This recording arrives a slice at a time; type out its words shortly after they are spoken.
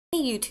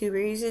Hey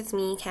YouTubers, it's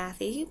me,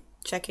 Kathy,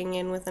 checking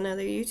in with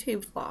another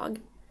YouTube vlog.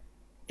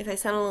 If I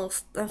sound a little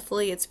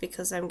snuffly, it's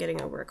because I'm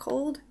getting over a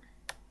cold.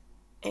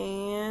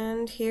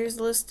 And here's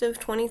a list of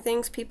 20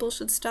 things people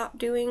should stop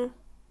doing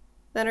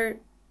or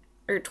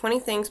 20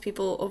 things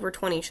people over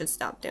 20 should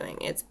stop doing.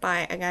 It's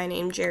by a guy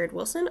named Jared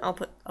Wilson. I'll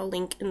put a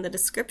link in the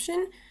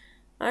description.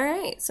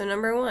 Alright, so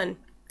number 1.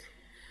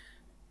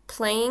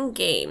 Playing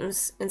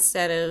games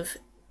instead of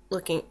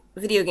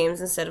video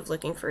games instead of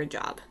looking for a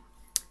job.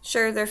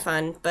 Sure, they're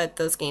fun, but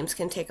those games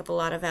can take up a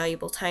lot of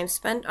valuable time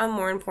spent on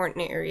more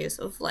important areas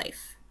of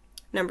life.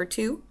 Number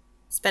 2,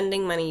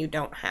 spending money you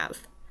don't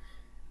have.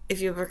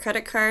 If you have a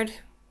credit card,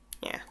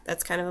 yeah,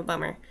 that's kind of a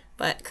bummer.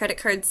 But credit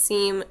cards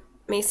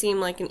may seem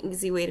like an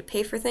easy way to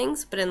pay for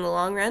things, but in the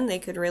long run, they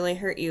could really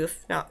hurt you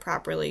if not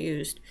properly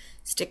used.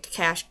 Stick to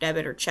cash,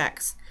 debit, or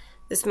checks.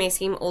 This may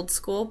seem old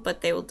school,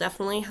 but they will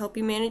definitely help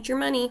you manage your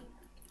money.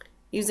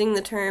 Using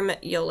the term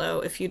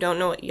YOLO, if you don't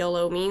know what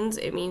YOLO means,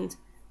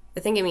 I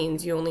think it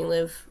means you only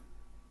live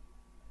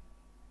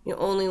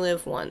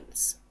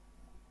once.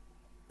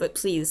 But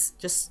please,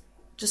 just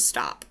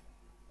stop.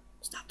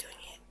 Stop doing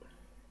it.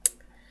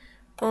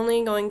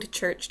 Only going to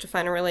church to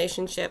find a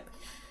relationship.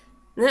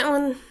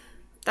 When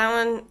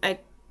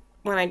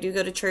I do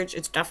go to church,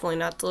 it's definitely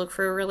not to look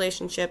for a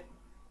relationship.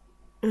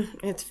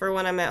 It's for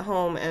when I'm at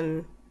home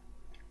and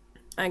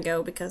I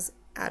go because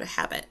out of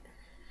habit.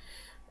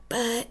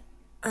 But,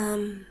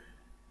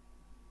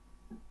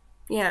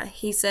 yeah,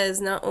 he says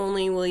not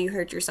only will you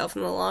hurt yourself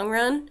in the long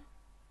run,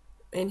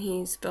 and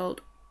he spelled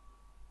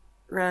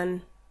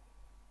run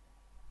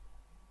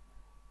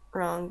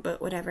wrong, but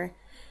whatever,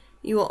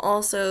 you will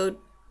also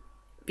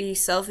be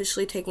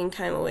selfishly taking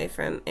time away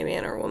from a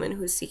man or woman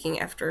who is seeking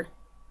after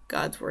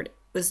God's word,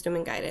 wisdom,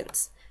 and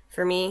guidance.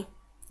 For me,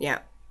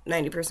 yeah,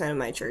 90% of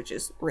my church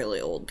is really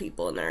old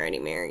people and they're already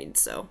married,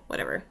 so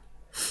whatever.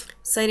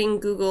 Citing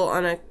Google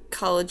on a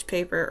college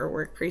paper or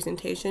work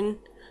presentation.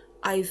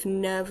 I've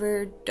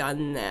never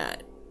done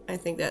that. I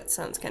think that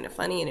sounds kind of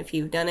funny, and if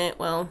you've done it,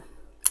 well,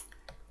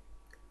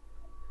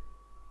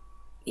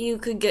 you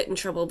could get in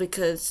trouble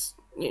because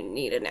you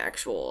need an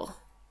actual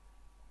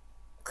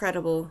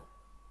credible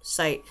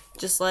site.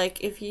 Just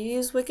like if you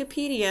use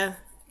Wikipedia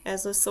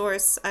as a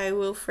source, I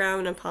will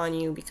frown upon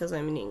you because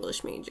I'm an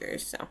English major,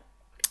 so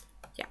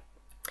yeah.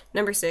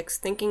 Number 6,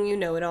 thinking you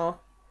know it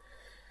all.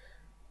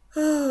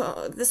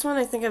 Oh, this one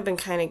I think I've been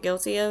kind of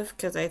guilty of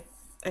because I've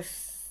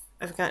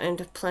gotten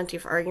into plenty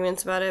of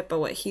arguments about it, but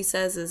what he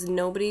says is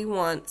nobody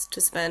wants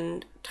to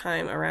spend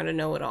time around a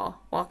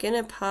know-it-all. Walk in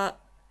a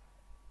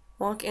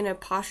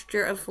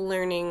posture of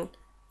learning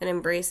and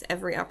embrace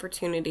every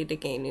opportunity to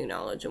gain new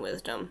knowledge and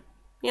wisdom.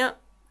 Yeah,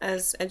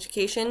 as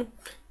education,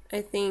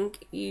 I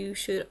think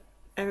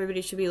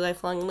everybody should be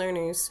lifelong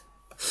learners.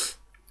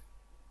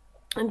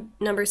 And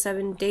number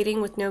 7, dating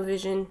with no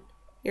vision.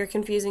 You're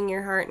confusing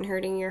your heart and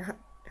hurting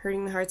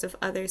the hearts of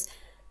others.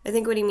 I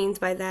think what he means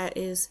by that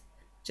is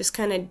just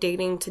kind of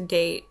dating to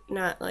date,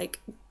 not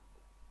like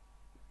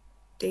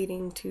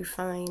dating to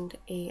find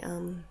a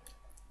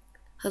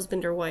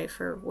husband or wife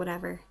or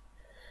whatever.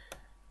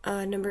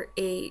 Number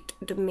 8,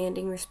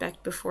 demanding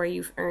respect before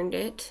you've earned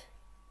it.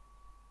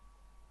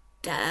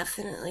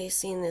 Definitely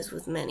seen this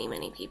with many,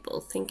 many people,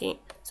 thinking,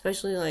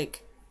 especially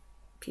like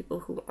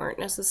people who aren't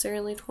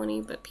necessarily 20,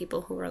 but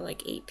people who are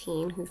like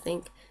 18 who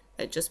think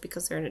that just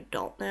because they're an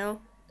adult now,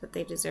 that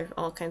they deserve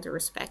all kinds of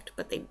respect,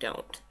 but they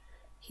don't.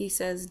 He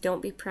says,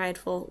 don't be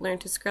prideful, learn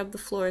to scrub the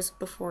floors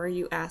before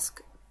you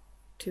ask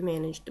to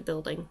manage the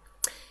building.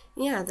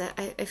 Yeah,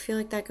 I feel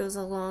like that goes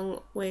a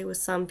long way with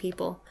some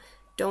people.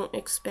 Don't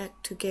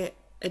expect to get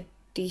a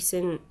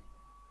decent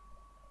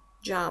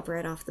job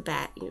right off the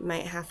bat. You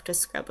might have to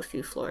scrub a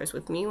few floors.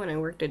 With me, when I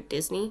worked at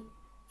Disney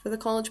for the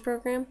college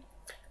program,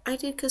 I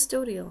did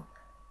custodial.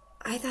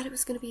 I thought it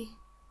was going to be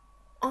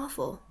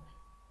awful.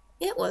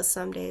 It was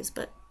some days,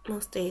 but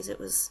most days it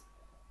was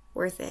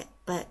worth it.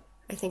 But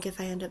I think if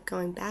I end up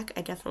going back,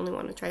 I definitely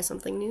want to try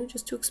something new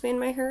just to expand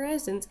my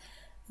horizons.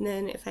 And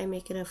then if I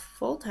make it a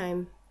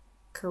full-time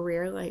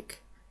career,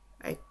 like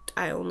I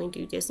only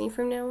do Disney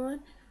from now on,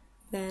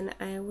 then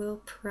I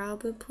will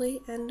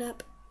probably end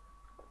up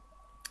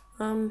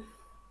trying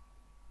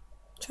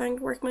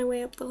to work my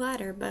way up the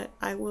ladder, but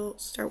I will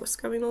start with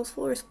scrubbing those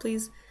floors,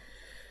 please.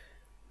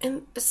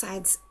 And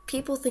besides,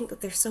 people think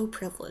that they're so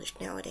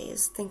privileged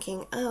nowadays,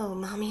 thinking, oh,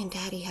 mommy and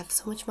daddy have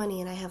so much money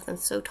and I have them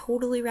so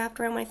totally wrapped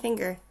around my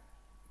finger.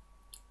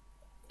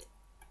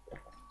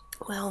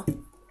 Well,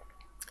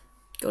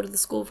 go to the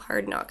School of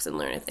Hard Knocks and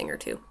learn a thing or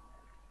two.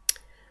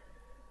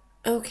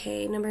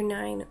 Okay, number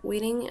 9,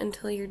 waiting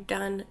until you're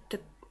done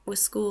with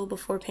school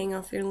before paying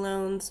off your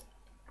loans.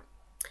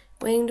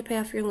 Waiting to pay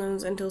off your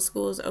loans until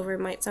school is over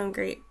might sound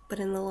great, but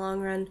in the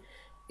long run,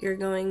 you're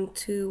going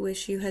to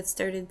wish you had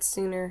started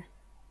sooner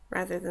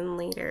rather than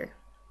later.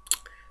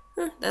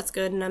 That's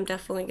good, and I'm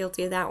definitely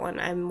guilty of that one.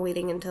 I'm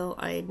waiting until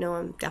I know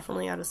I'm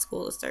definitely out of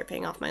school to start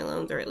paying off my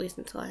loans, or at least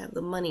until I have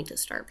the money to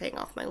start paying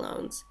off my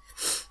loans.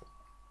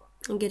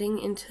 Getting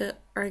into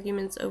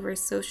arguments over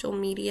social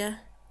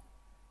media.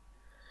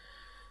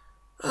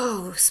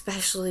 Oh,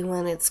 especially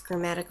when it's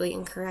grammatically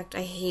incorrect.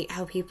 I hate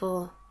how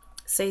people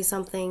say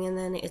something and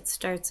then it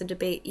starts a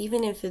debate,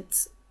 even if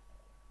it's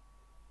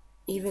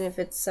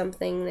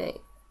something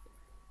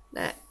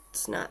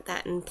that's not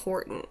that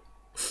important.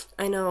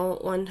 I know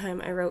one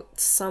time I wrote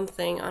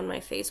something on my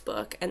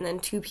Facebook and then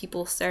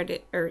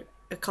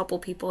a couple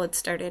people had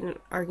started an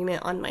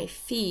argument on my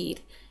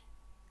feed,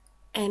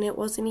 and it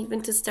wasn't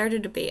even to start a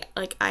debate.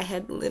 Like, I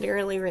had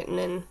literally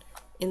written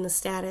in the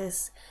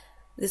status,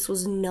 this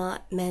was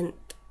not meant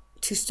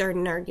to start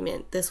an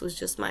argument. This was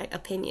just my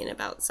opinion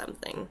about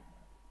something.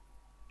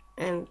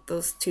 And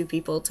those two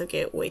people took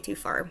it way too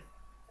far.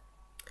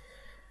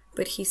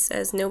 But he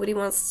says, nobody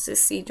wants to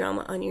see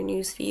drama on your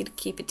newsfeed.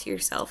 Keep it to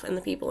yourself and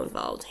the people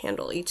involved.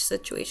 Handle each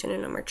situation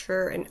in a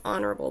mature and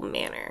honorable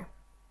manner.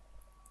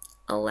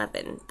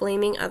 11.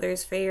 Blaming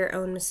others for your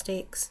own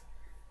mistakes.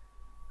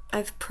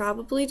 I've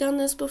probably done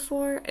this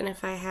before, and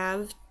if I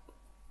have,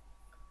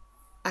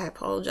 I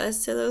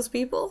apologize to those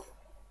people.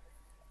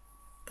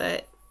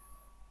 But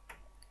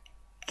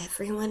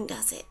everyone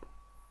does it.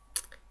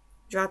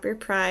 Drop your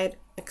pride,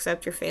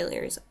 accept your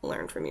failures,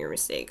 learn from your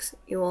mistakes.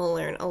 You will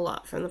learn a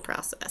lot from the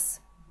process.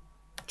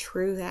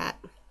 True that.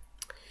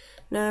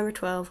 Number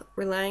 12,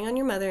 relying on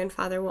your mother and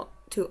father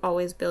to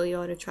always bail you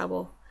out of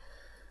trouble.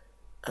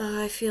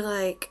 I feel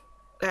like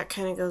that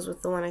kind of goes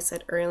with the one I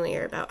said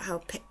earlier about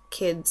how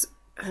kids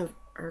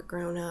are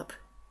grown up,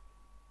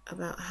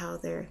 about how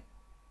they're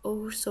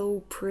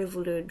so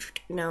privileged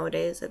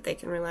nowadays that they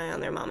can rely on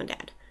their mom and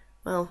dad.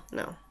 Well,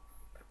 no,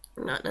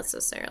 not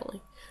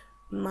necessarily.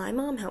 My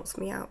mom helps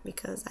me out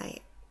because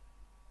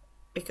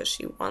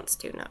she wants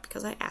to, not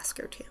because I ask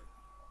her to.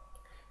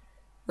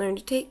 Learn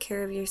to take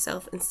care of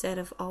yourself instead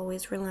of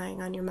always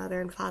relying on your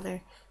mother and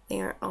father. They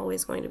aren't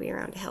always going to be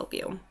around to help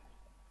you.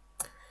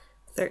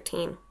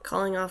 13.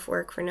 Calling off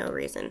work for no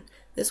reason.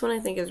 This one I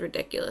think is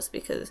ridiculous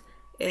because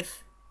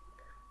if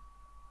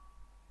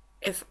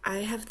I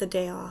have the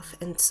day off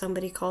and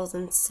somebody calls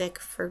in sick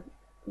for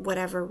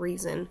whatever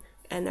reason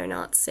and they're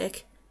not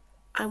sick,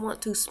 I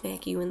want to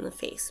smack you in the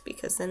face,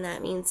 because then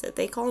that means that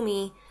they call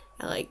me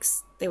at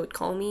they would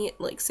call me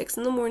at 6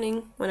 in the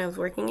morning when I was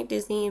working at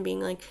Disney and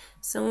being like,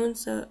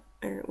 so-and-so,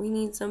 or we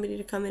need somebody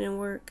to come in and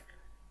work.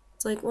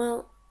 It's like,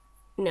 well,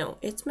 no,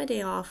 it's my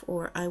day off,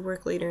 or I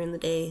work later in the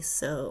day,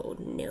 so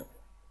no.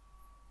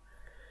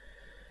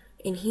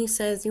 And he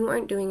says, you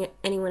aren't doing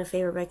anyone a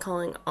favor by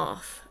calling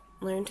off.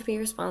 Learn to be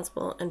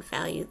responsible and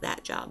value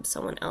that job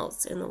someone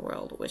else in the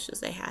world wishes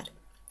they had.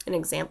 An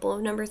example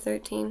of number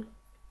 13.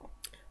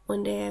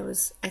 One day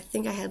I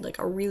think I had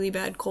a really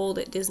bad cold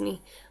at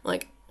Disney.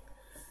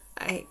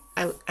 I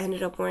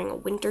ended up wearing a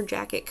winter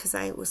jacket because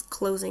I was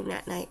closing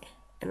that night,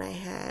 and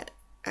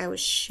I was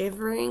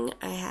shivering.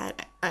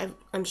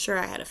 I'm sure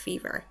I had a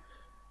fever,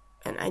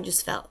 and I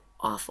just felt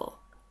awful,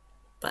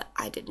 but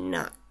I did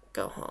not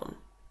go home.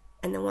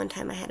 And then one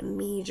time I had a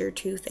major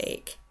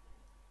toothache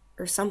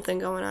or something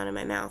going on in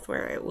my mouth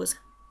where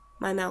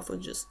my mouth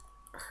was just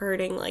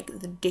hurting like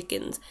the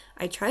dickens.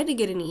 I tried to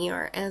get an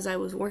ER as I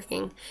was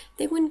working.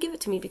 They wouldn't give it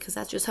to me because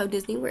that's just how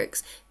Disney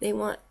works. They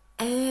want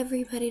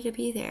everybody to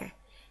be there.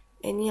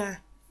 And yeah,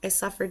 I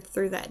suffered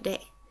through that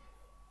day.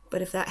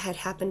 But if that had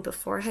happened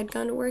before I had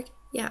gone to work,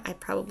 yeah, I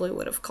probably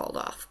would have called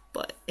off.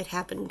 But it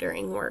happened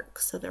during work,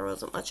 so there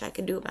wasn't much I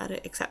could do about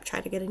it except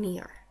try to get an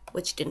ER,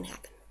 which didn't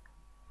happen.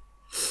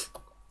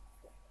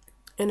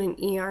 And an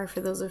ER, for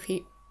those of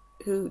you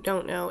who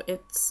don't know,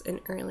 it's an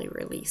early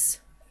release.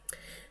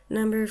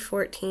 Number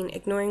 14,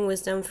 ignoring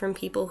wisdom from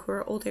people who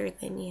are older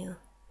than you.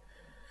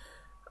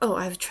 Oh,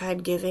 I've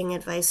tried giving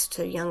advice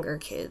to younger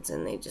kids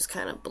and they just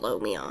kind of blow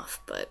me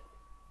off, but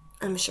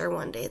I'm sure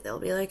one day they'll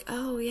be like,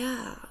 oh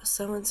yeah,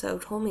 so-and-so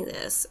told me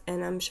this,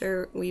 and I'm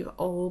sure we've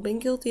all been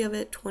guilty of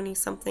it,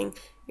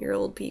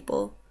 20-something-year-old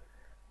people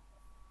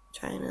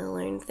trying to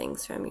learn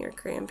things from your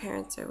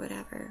grandparents or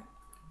whatever.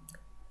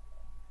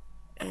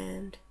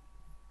 And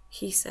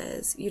he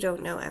says, you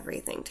don't know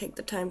everything. Take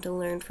the time to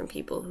learn from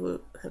people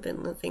who have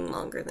been living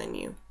longer than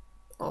you.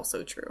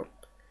 Also true.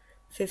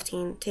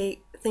 15.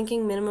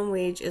 Thinking minimum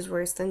wage is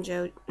worse than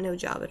no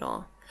job at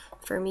all.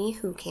 For me,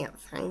 who can't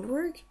find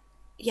work,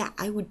 yeah,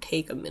 I would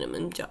take a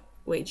minimum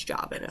wage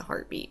job in a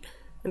heartbeat.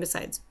 And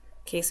besides,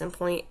 case in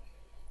point,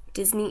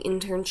 Disney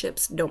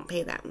internships don't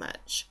pay that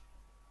much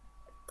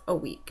a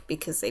week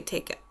because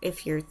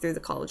if you're through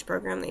the college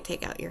program, they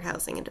take out your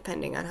housing, and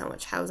depending on how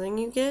much housing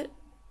you get,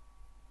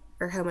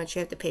 or how much you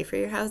have to pay for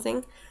your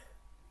housing,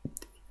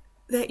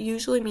 that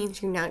usually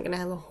means you're not going to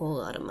have a whole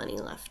lot of money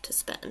left to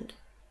spend.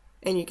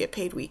 And you get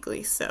paid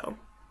weekly, so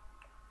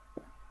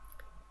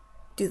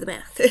do the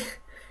math.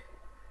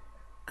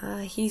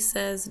 He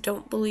says,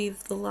 don't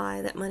believe the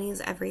lie that money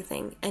is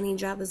everything. Any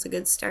job is a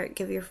good start.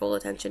 Give your full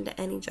attention to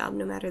any job,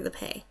 no matter the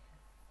pay.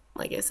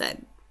 Like I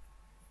said,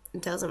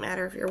 it doesn't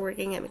matter if you're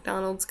working at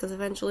McDonald's, because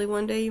eventually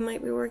one day you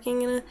might be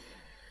working in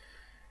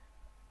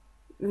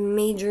a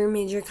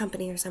major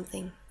company or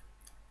something.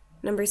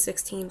 Number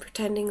 16,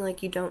 pretending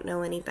like you don't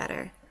know any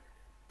better.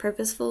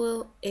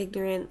 Purposeful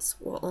ignorance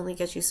will only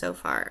get you so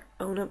far.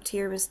 Own up to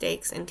your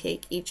mistakes and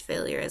take each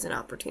failure as an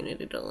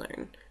opportunity to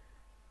learn.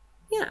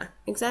 Yeah,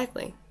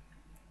 exactly.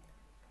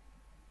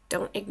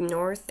 Don't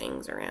ignore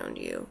things around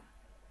you.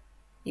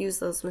 Use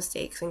those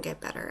mistakes and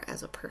get better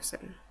as a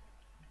person.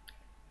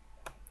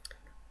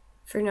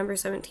 For number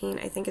 17,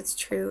 I think it's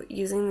true.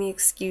 Using the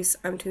excuse,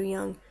 I'm too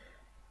young.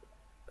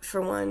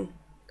 For one,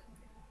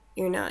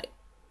 you're not.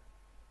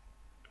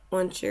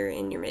 Once you're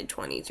in your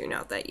mid-20s, you're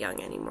not that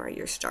young anymore.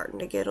 You're starting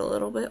to get a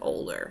little bit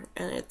older,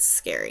 and it's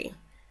scary.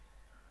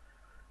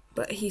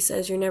 But he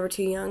says you're never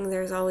too young.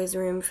 There's always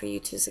room for you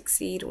to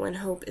succeed when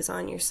hope is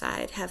on your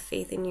side. Have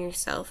faith in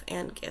yourself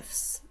and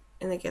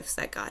the gifts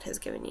that God has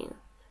given you.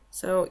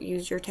 So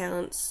use your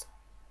talents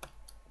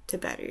to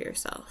better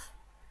yourself.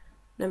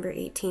 Number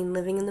 18,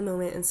 living in the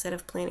moment instead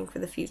of planning for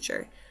the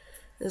future.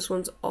 This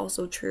one's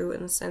also true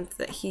in the sense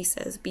that he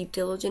says, be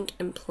diligent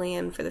and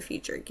plan for the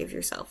future. Give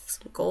yourself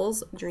some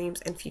goals,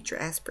 dreams, and future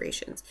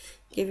aspirations.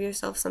 Give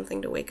yourself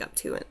something to wake up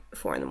to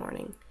for in the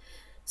morning.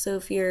 So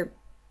if you're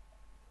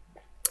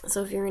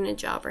in a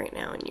job right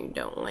now and you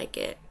don't like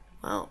it,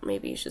 well,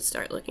 maybe you should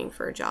start looking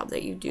for a job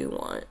that you do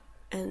want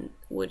and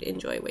would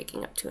enjoy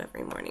waking up to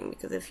every morning.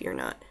 Because if you're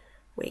not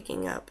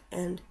waking up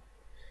and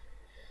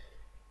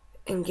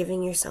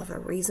giving yourself a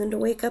reason to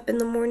wake up in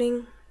the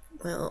morning,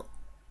 well,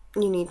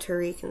 you need to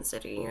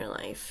reconsider your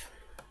life.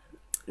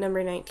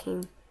 Number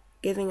 19,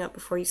 giving up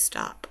before you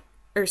start.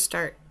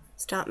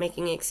 Stop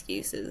making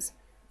excuses.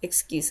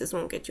 Excuses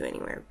won't get you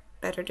anywhere.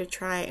 Better to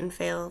try and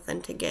fail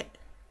than to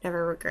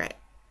never regret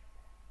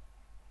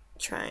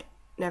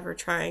never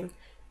trying.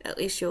 At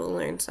least you'll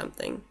learn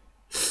something.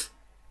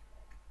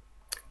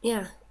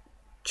 Yeah,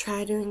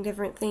 try doing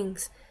different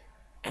things,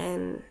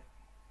 and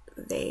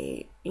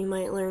you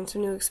might learn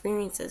some new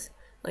experiences.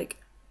 Like,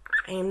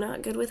 I am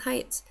not good with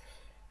heights.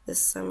 This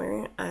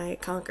summer, I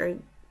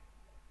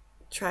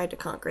tried to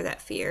conquer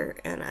that fear,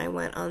 and I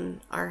went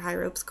on our high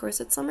ropes course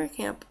at summer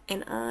camp,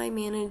 and I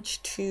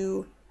managed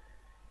to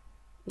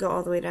go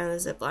all the way down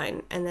the zip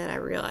line, and then I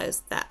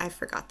realized that I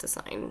forgot to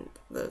sign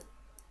the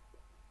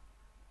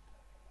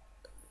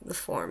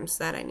forms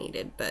that I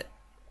needed, but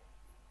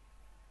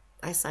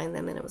I signed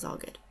them and it was all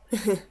good.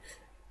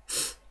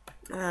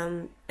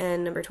 And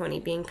number 20,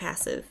 being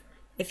passive.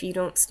 If you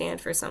don't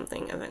stand for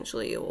something,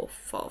 eventually you will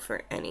fall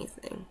for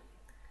anything.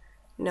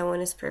 No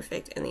one is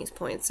perfect, and these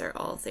points are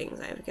all things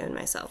I have given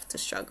myself to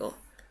struggle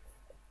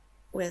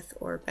with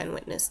or been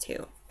witness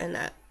to. And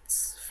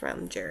that's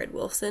from Jared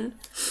Wilson.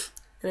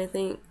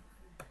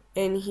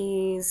 And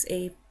he's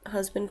a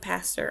husband,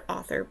 pastor,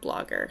 author,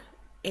 blogger,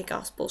 a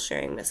gospel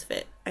sharing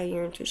misfit. I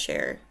yearn to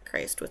share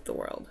Christ with the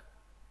world.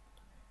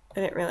 I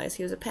didn't realize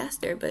he was a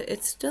pastor, but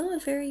it's still a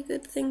very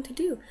good thing to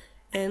do.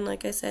 And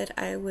like I said,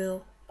 I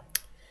will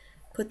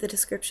put the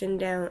description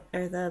down,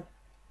 or the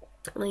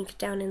link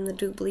down in the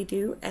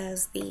doobly-doo,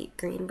 as the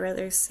Green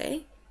Brothers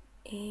say.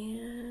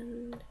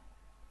 And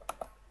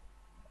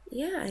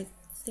yeah, I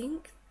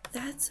think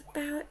that's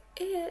about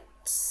it.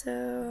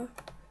 So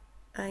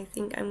I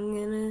think I'm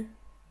gonna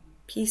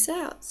peace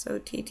out. So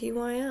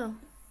TTYL.